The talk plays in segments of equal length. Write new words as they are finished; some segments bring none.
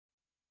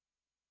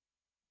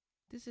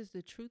This is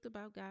the Truth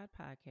About God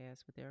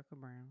podcast with Erica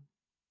Brown.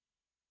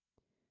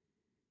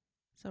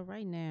 So,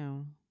 right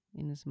now,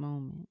 in this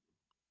moment,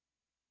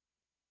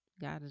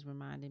 God is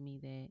reminding me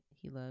that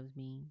He loves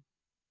me.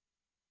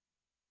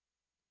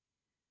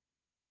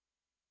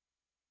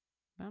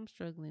 But I'm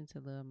struggling to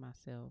love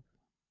myself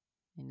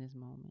in this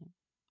moment.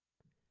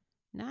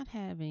 Not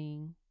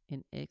having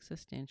an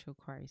existential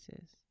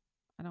crisis.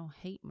 I don't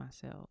hate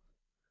myself,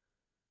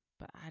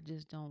 but I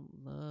just don't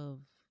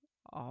love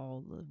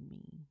all of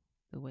me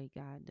the way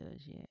God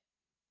does yet.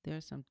 There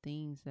are some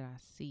things that I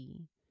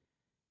see,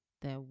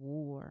 that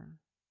war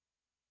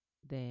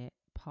that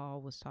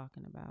Paul was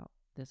talking about,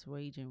 that's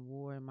waging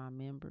war in my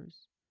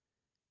members,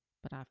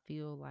 but I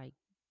feel like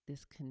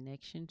this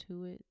connection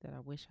to it that I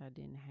wish I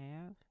didn't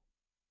have.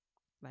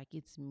 Like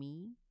it's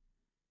me.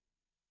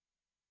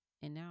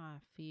 And now I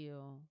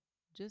feel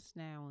just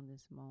now in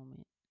this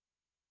moment.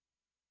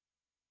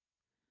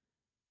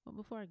 But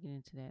before I get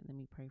into that, let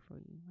me pray for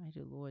you. I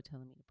hear the Lord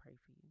telling me to pray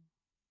for you.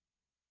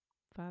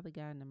 Father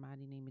God, in the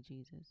mighty name of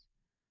Jesus,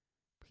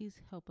 please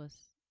help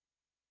us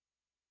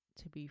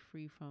to be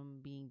free from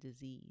being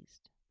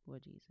diseased,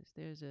 Lord Jesus.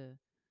 There's a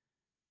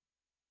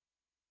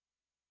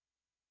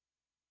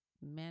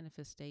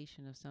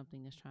manifestation of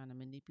something that's trying to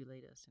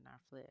manipulate us in our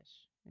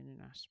flesh and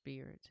in our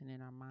spirits and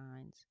in our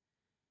minds,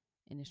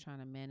 and it's trying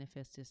to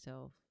manifest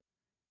itself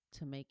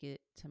to make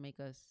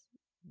us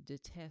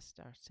detest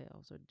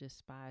ourselves or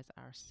despise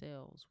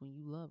ourselves when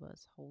you love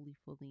us wholly,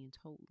 fully, and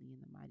totally in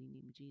the mighty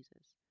name of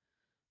Jesus.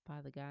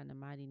 Father God, in the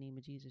mighty name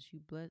of Jesus, you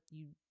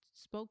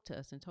spoke to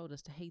us and told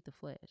us to hate the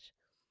flesh,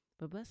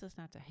 but bless us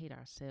not to hate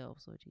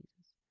ourselves, Lord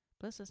Jesus.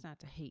 Bless us not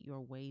to hate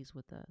your ways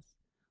with us.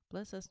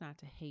 Bless us not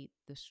to hate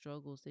the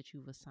struggles that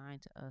you've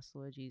assigned to us,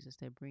 Lord Jesus,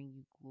 that bring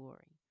you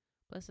glory.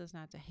 Bless us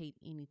not to hate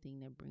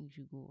anything that brings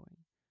you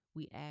glory.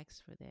 We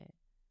ask for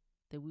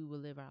that we will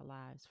live our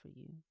lives for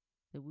you,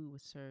 that we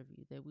would serve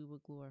you, that we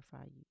would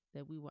glorify you,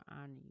 that we would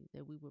honor you,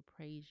 that we would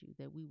praise you,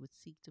 that we would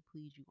seek to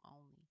please you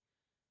only,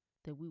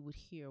 that we would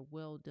hear,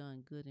 well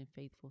done, good and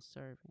faithful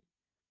servant,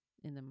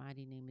 in the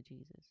mighty name of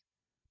Jesus.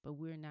 But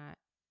we're not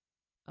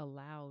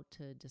allowed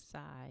to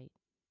decide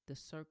the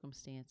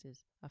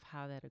circumstances of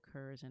how that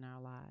occurs in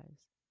our lives.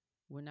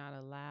 We're not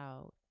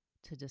allowed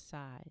to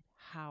decide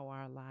how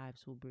our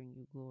lives will bring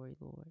you glory,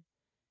 Lord.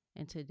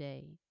 And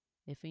today,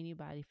 if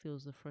anybody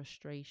feels the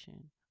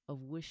frustration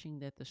of wishing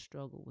that the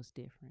struggle was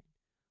different,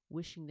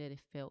 wishing that it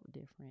felt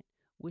different,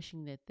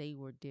 wishing that they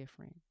were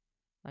different,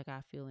 like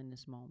I feel in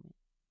this moment,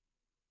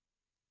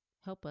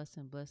 help us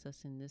and bless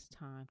us in this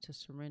time to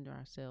surrender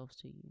ourselves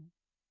to you,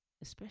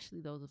 especially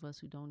those of us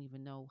who don't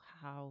even know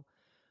how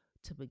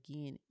to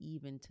begin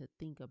even to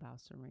think about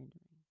surrendering.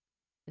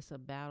 It's a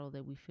battle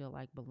that we feel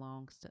like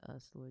belongs to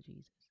us, Lord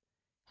Jesus.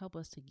 Help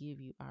us to give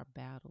you our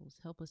battles.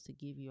 Help us to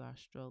give you our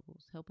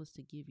struggles. Help us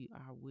to give you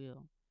our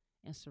will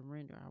and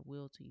surrender our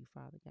will to you,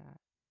 Father God,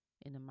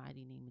 in the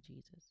mighty name of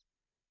Jesus.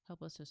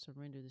 Help us to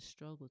surrender the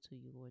struggle to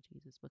you, Lord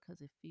Jesus,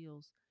 because it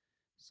feels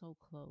so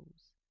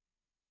close.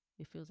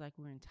 It feels like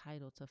we're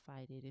entitled to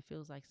fight it. It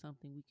feels like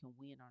something we can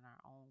win on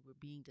our own. We're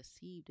being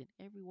deceived in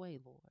every way,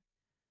 Lord.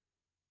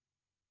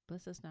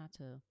 Bless us not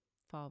to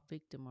fall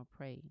victim or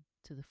prey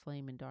to the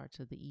flaming darts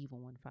of the evil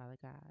one, Father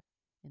God,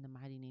 in the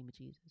mighty name of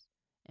Jesus.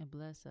 And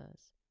bless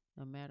us,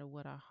 no matter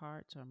what our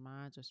hearts, our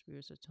minds, our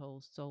spirits, or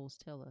souls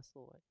tell us,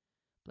 Lord.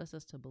 Bless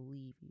us to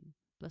believe you.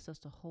 Bless us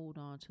to hold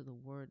on to the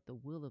word, the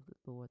will of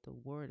the Lord, the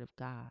word of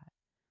God.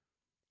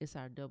 It's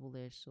our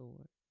double-edged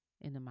sword,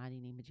 in the mighty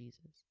name of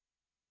Jesus.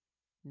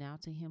 Now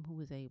to him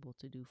who is able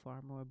to do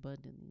far more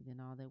abundantly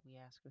than all that we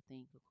ask or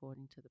think,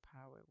 according to the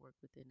power at work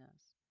within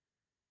us.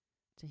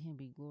 To him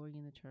be glory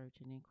in the church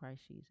and in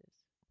Christ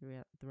Jesus,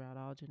 throughout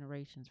all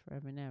generations,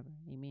 forever and ever.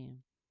 Amen.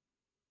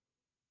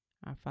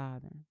 Our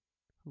Father,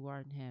 who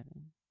art in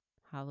heaven,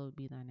 hallowed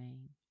be thy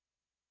name.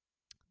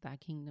 Thy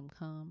kingdom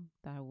come,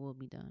 thy will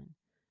be done,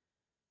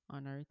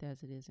 on earth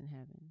as it is in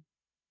heaven.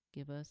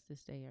 Give us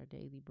this day our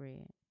daily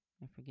bread,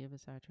 and forgive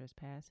us our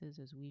trespasses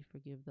as we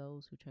forgive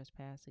those who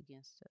trespass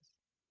against us.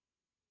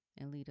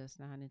 And lead us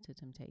not into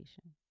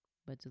temptation,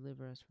 but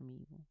deliver us from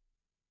evil.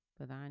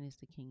 For thine is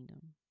the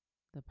kingdom,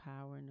 the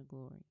power, and the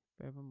glory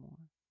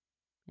forevermore.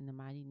 In the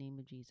mighty name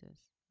of Jesus,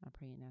 I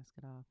pray and ask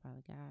it all,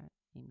 Father God.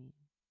 Amen.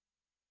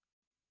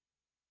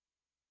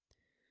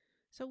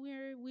 So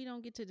we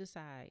don't get to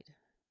decide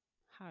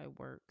how it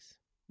works.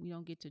 We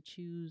don't get to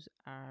choose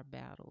our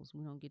battles.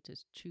 We don't get to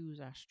choose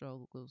our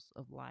struggles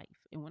of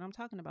life. And when I'm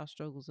talking about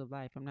struggles of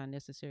life, I'm not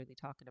necessarily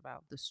talking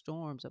about the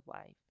storms of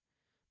life,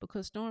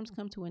 because storms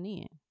come to an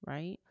end,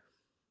 right?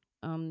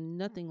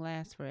 Nothing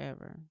lasts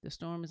forever. The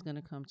storm is going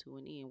to come to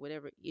an end.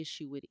 Whatever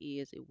issue it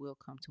is, it will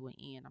come to an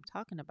end. I'm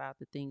talking about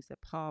the things that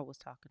Paul was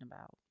talking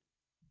about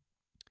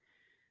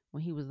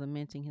when he was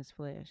lamenting his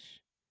flesh.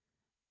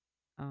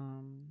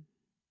 Um,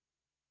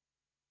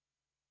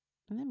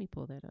 let me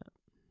pull that up.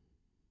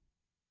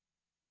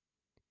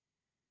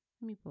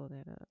 Let me pull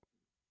that up.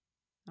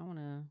 I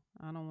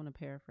don't wanna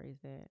paraphrase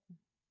that,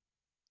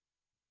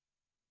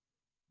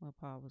 what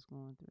Paul was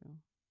going through.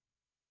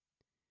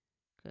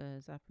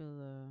 Cause I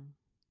feel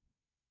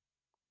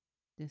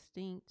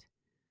distinct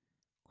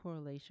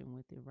correlation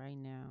with it right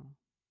now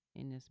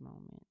in this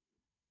moment.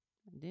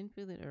 I didn't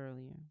feel it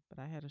earlier, but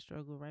I had a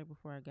struggle right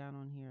before I got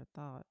on here, a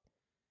thought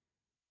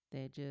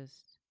that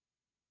just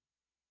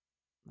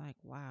like,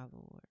 wow,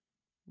 Lord,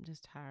 I'm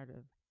just tired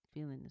of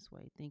feeling this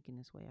way, thinking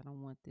this way. I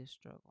don't want this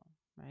struggle,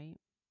 right?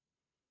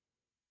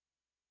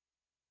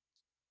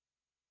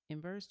 In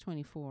verse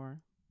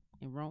 24,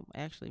 in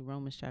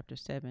Romans chapter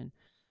 7,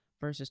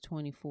 verses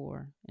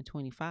 24 and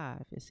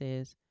 25, it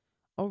says,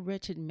 "O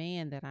wretched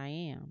man that I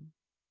am,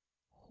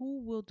 who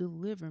will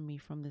deliver me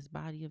from this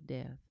body of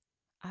death?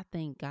 I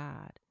thank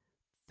God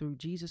through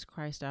Jesus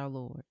Christ our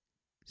Lord.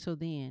 So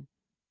then,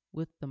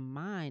 with the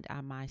mind,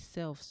 I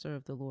myself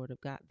serve the Lord of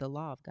God, the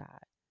law of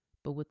God,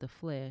 but with the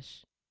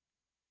flesh,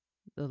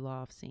 the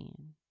law of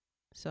sin."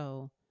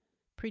 So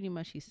pretty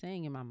much he's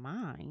saying in my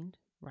mind,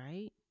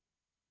 right?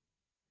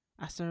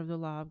 I serve the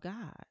law of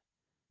God.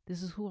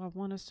 This is who I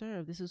want to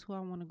serve. This is who I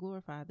want to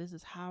glorify. This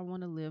is how I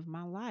want to live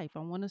my life. I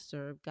want to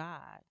serve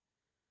God.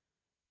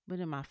 But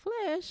in my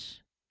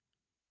flesh,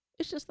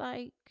 it's just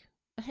like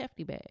a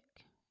hefty bag.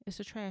 It's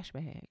a trash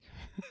bag.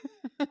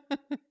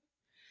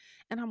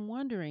 And I'm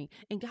wondering,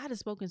 and God has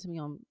spoken to me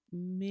on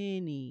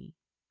many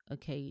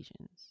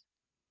occasions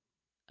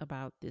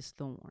about this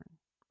thorn.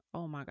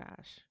 Oh my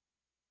gosh.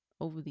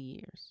 Over the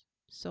years,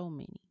 so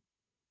many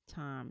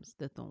times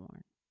the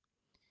thorn.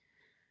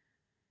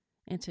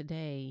 And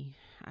today,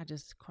 I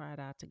just cried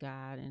out to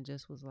God and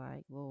just was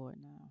like, Lord,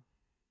 no,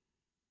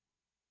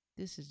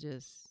 this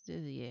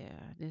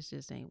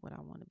just ain't what I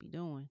want to be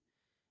doing.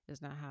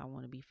 It's not how I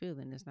want to be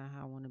feeling. It's not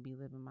how I want to be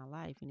living my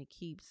life. And it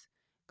keeps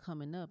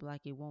coming up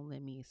like it won't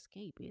let me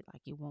escape it,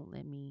 like it won't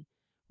let me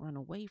run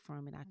away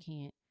from it. I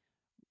can't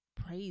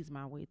praise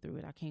my way through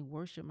it. I can't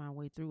worship my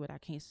way through it. I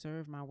can't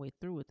serve my way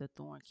through it. The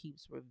thorn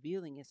keeps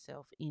revealing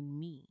itself in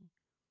me.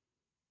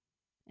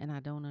 And I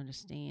don't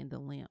understand the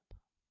limp.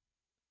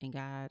 And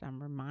God,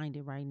 I'm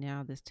reminded right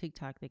now, this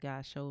TikTok that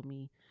God showed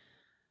me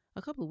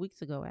a couple of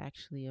weeks ago,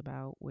 actually,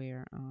 about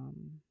where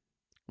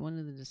one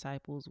of the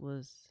disciples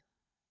was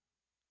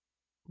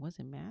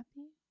it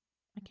Matthew?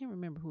 I can't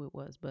remember who it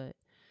was, but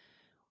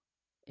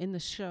in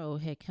the show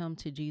had come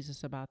to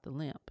Jesus about the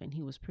limp, and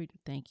he was pretty,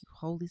 thank you,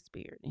 Holy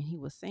Spirit. And he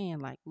was saying,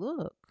 like,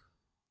 look,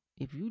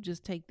 if you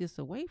just take this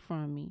away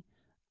from me,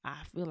 I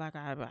feel like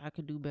I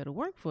could do better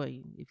work for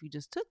you if you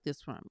just took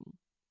this from me.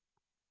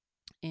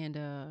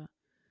 And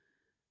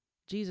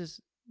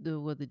Jesus,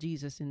 the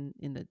Jesus in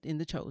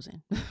the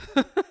Chosen,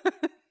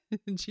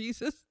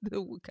 Jesus,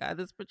 the guy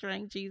that's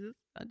portraying Jesus,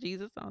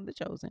 Jesus on The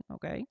Chosen.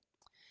 Okay,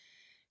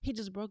 he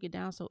just broke it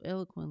down so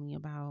eloquently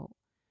about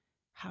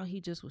how he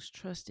just was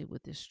trusted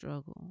with this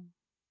struggle,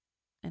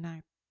 and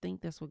I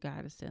think that's what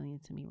God is telling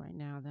to me right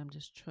now, that I'm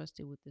just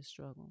trusted with this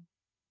struggle.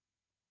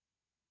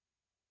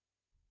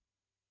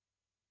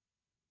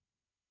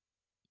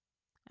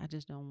 I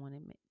just don't want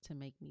it to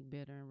make me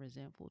bitter and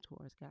resentful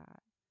towards God,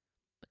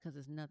 because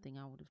it's nothing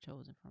I would have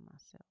chosen for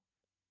myself.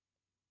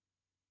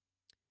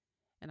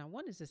 And I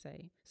wanted to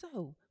say,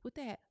 so with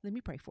that, let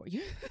me pray for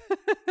you.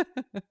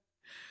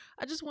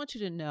 I just want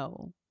you to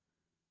know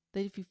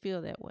that if you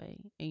feel that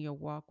way in your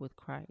walk with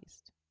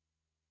Christ,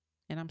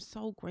 and I'm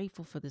so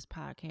grateful for this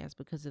podcast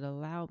because it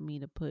allowed me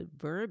to put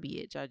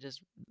verbiage. I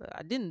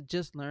didn't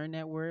just learn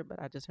that word,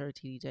 but I just heard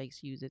TD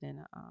Jakes use it in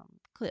a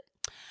clip.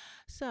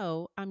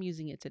 So I'm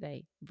using it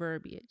today,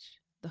 verbiage.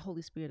 The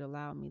Holy Spirit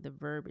allowed me the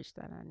verbiage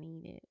that I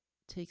needed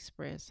to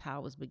express how I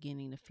was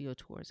beginning to feel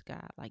towards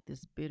God, like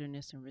this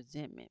bitterness and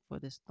resentment for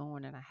this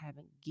thorn, and I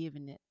haven't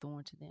given that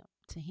thorn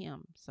to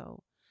him.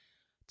 So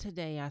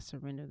today I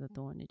surrender the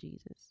thorn to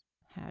Jesus.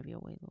 Have your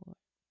way, Lord.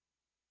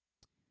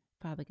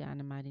 Father God, in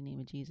the mighty name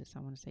of Jesus, I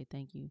want to say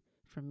thank you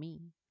for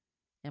me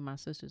and my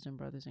sisters and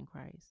brothers in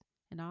Christ,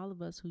 and all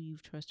of us who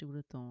you've trusted with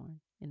a thorn,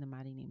 in the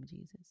mighty name of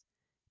Jesus.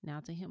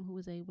 Now to him who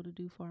is able to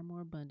do far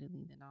more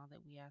abundantly than all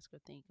that we ask or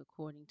think,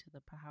 according to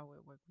the power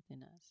at work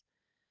within us.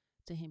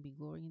 To him be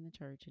glory in the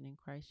church and in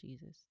Christ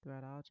Jesus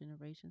throughout all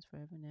generations,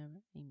 forever and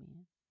ever.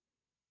 Amen.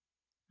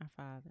 Our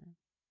Father,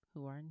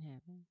 who art in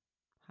heaven,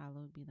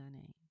 hallowed be thy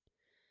name.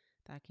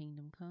 Thy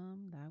kingdom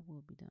come, thy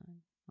will be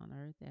done, on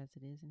earth as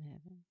it is in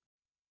heaven.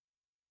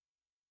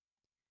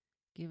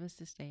 Give us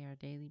this day our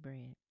daily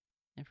bread,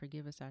 and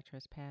forgive us our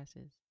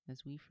trespasses,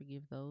 as we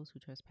forgive those who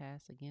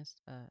trespass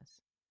against us.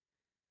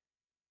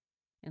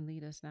 And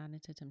lead us not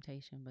into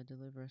temptation, but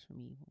deliver us from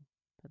evil.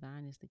 For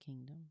thine is the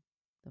kingdom,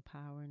 the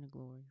power, and the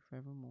glory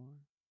forevermore.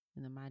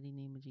 In the mighty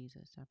name of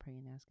Jesus, I pray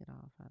and ask it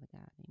all, Father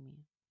God.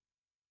 Amen.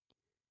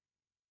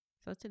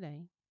 So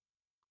today,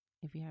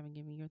 if you haven't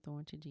given your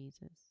thorn to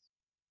Jesus,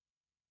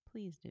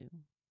 please do.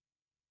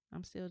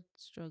 I'm still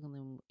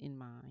struggling in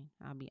mine.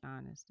 I'll be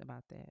honest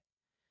about that.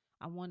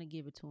 I want to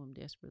give it to him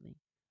desperately.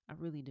 I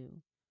really do.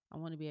 I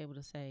want to be able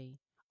to say,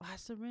 oh, I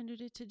surrendered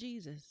it to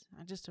Jesus.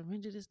 I just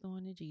surrendered this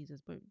thorn to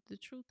Jesus. But the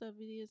truth of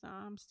it is,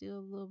 I'm still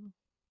a little,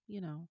 you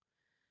know,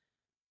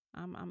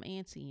 I'm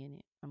antsy in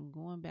it. I'm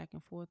going back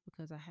and forth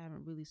because I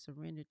haven't really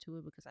surrendered to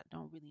it, because I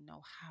don't really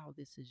know how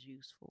this is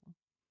useful.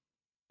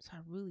 So I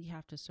really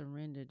have to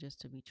surrender just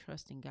to be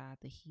trusting God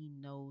that He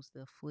knows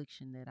the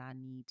affliction that I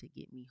need to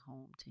get me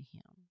home to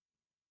Him.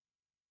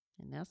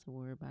 And that's a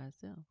word by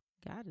itself.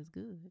 God is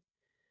good.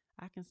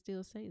 I can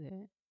still say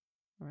that,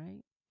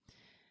 right?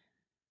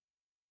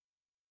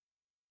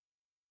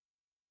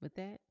 With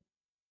that,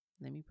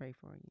 let me pray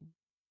for you.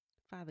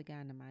 Father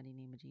God, in the mighty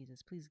name of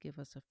Jesus, please give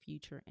us a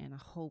future and a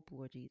hope,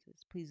 Lord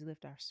Jesus. Please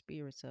lift our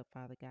spirits up,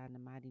 Father God, in the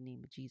mighty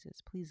name of Jesus.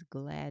 Please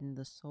gladden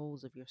the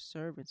souls of your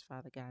servants,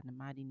 Father God, in the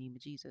mighty name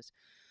of Jesus.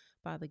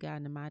 Father God,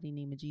 in the mighty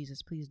name of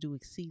Jesus, please do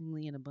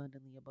exceedingly and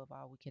abundantly above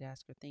all we could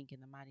ask or think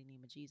in the mighty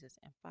name of Jesus.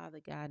 And Father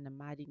God, in the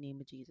mighty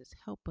name of Jesus,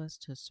 help us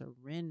to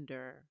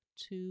surrender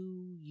to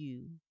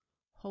you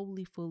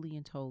wholly, fully,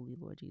 and totally,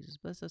 Lord Jesus.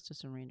 Bless us to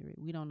surrender it.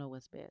 We don't know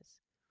what's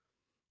best.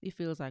 It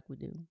feels like we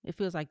do. It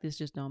feels like this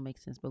just don't make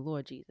sense. But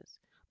Lord Jesus,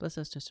 bless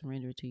us to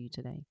surrender it to you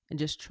today and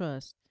just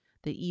trust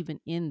that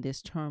even in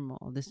this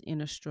turmoil, this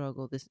inner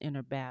struggle, this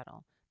inner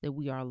battle, that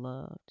we are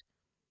loved,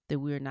 that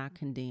we're not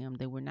condemned,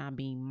 that we're not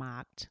being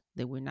mocked,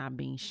 that we're not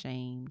being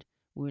shamed,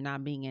 we're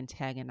not being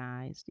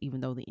antagonized, even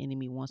though the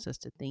enemy wants us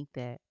to think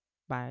that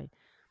by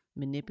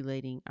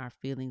manipulating our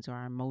feelings or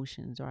our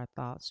emotions or our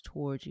thoughts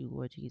towards you,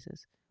 Lord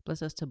Jesus.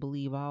 Bless us to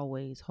believe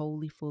always,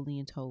 wholly, fully,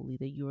 and totally,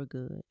 that you are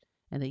good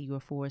and that you are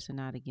for us and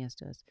not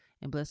against us.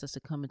 And bless us to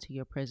come into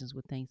your presence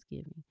with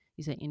thanksgiving.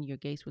 You say, in your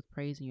gates with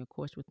praise and your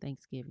courts with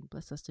thanksgiving.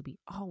 Bless us to be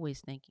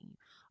always thanking you,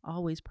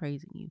 always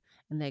praising you,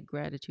 and let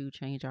gratitude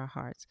change our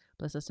hearts.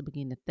 Bless us to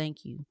begin to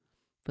thank you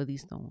for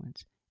these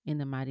thorns in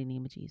the mighty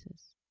name of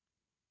Jesus.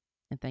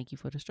 And thank you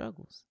for the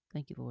struggles.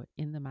 Thank you, Lord,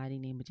 in the mighty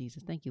name of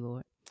Jesus. Thank you,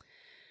 Lord.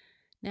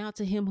 Now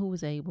to him who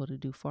is able to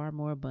do far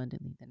more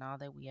abundantly than all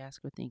that we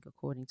ask or think,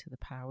 according to the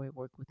power at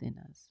work within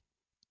us.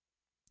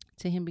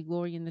 To him be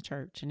glory in the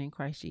church and in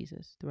Christ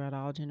Jesus throughout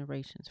all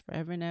generations,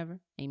 forever and ever.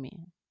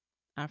 Amen.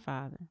 Our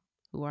Father,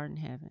 who art in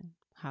heaven,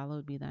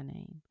 hallowed be thy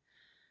name.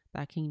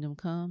 Thy kingdom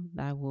come,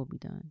 thy will be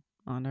done,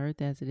 on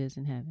earth as it is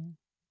in heaven.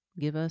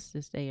 Give us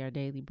this day our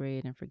daily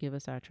bread, and forgive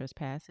us our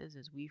trespasses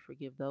as we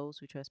forgive those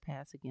who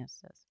trespass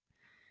against us.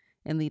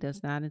 And lead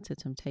us not into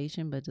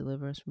temptation, but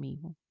deliver us from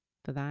evil.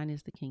 For thine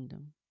is the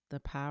kingdom,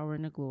 the power,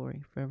 and the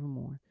glory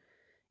forevermore.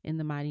 In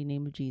the mighty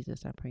name of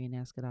Jesus, I pray and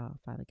ask it all,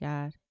 Father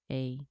God.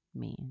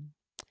 Amen.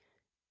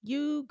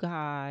 You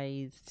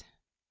guys,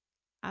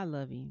 I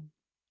love you.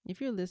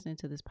 If you're listening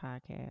to this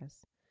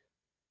podcast,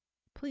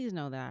 please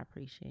know that I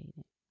appreciate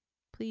it.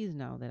 Please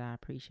know that I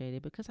appreciate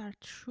it because I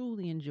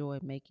truly enjoy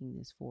making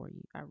this for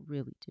you. I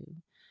really do.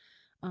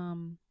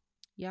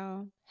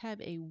 Y'all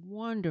have a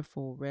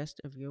wonderful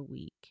rest of your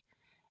week,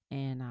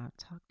 and I'll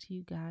talk to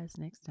you guys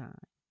next time.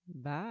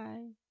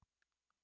 Bye.